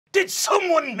Did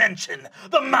someone mention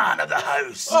the man of the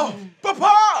house? Oh,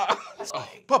 Papa! Oh,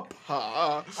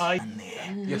 Papa.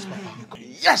 Yes, Papa.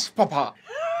 Yes, Papa.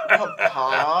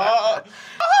 Papa.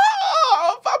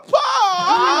 Oh,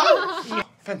 Papa!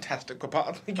 Fantastic,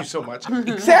 Papa. Thank you so much.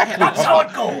 Exactly, That's how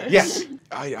it goes. Yes,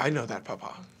 I know that,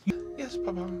 Papa. Yes,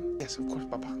 Papa. Yes, of course,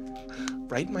 Papa.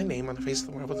 Write my name on the face of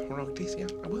the world with heroic deeds. Yeah,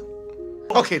 I will.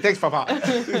 Okay, thanks, Papa.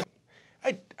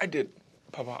 I did,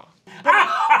 Papa.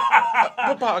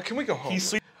 Papa, can we go home?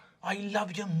 I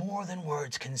love you more than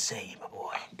words can say, my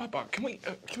boy. Papa, can we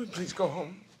please go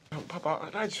home? Papa,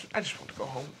 I just want to go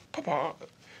home. Papa.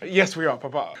 Yes, we are,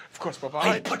 Papa. Of course,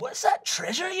 Papa. But what's that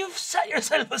treasure you've set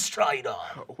yourself astride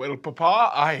on? Well,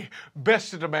 Papa, I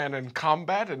bested a man in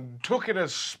combat and took it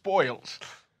as spoils.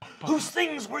 Whose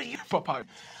things were you? Papa.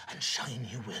 And shine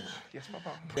you will. Yes,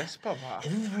 Papa. Yes, Papa.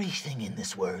 Everything in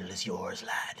this world is yours,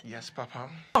 lad. Yes, Papa.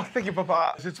 Oh, thank you,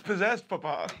 Papa. It's possessed,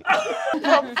 Papa.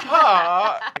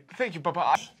 Papa. Thank you,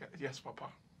 Papa. Yes, Papa.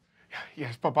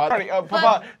 Yes, Papa.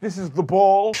 Papa, this is the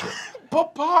ball.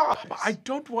 Papa, I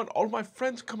don't want all my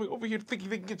friends coming over here thinking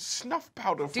they can get snuff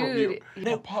powder from you.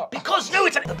 No, Papa. because no,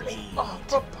 it's the blade. Oh,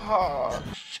 Papa.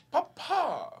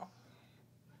 Papa.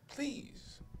 Please.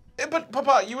 But,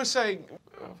 Papa, you were saying...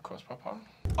 Of course, Papa.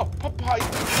 Oh, Papa.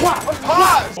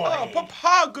 Papa! Oh,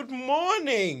 Papa, good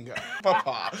morning.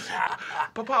 Papa.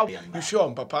 Papa, you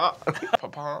sure, Papa?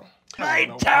 Papa.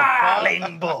 My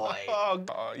darling boy.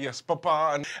 Yes,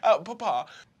 Papa. Papa.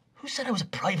 Who said I was a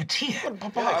privateer?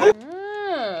 Papa.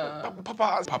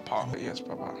 Papa. Papa. Yes,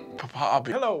 Papa.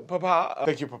 Papa. Hello, Papa.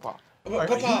 Thank you, Papa.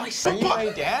 Papa. Are you my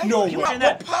dad? No,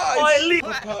 Papa.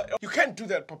 Papa. You can't do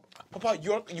that, Papa. Papa,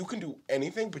 you can do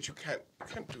anything, but you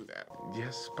can't do that.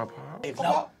 Yes, Papa.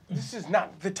 Papa, this is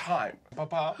not the time.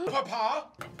 Papa. Papa.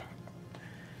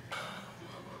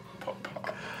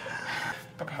 Papa.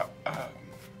 Papa.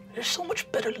 You're so much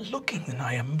better looking than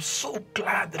I am. I'm so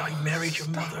glad that I married your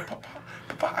mother.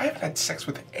 Papa, I haven't had sex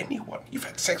with anyone. You've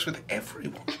had sex with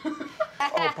everyone.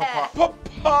 Oh, Papa.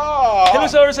 Papa!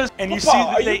 Hipposaurus says, and you see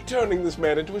that are you turning this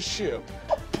man into a ship?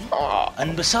 Papa!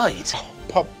 And besides...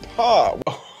 Papa!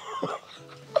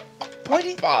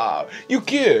 Papa! You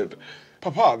kid!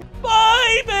 Papa!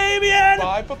 Bye, Fabian!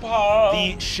 Bye, Papa!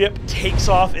 The ship takes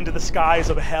off into the skies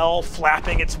of hell,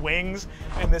 flapping its wings,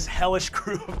 and this hellish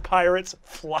crew of pirates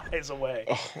flies away.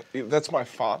 Oh, that's my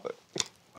father.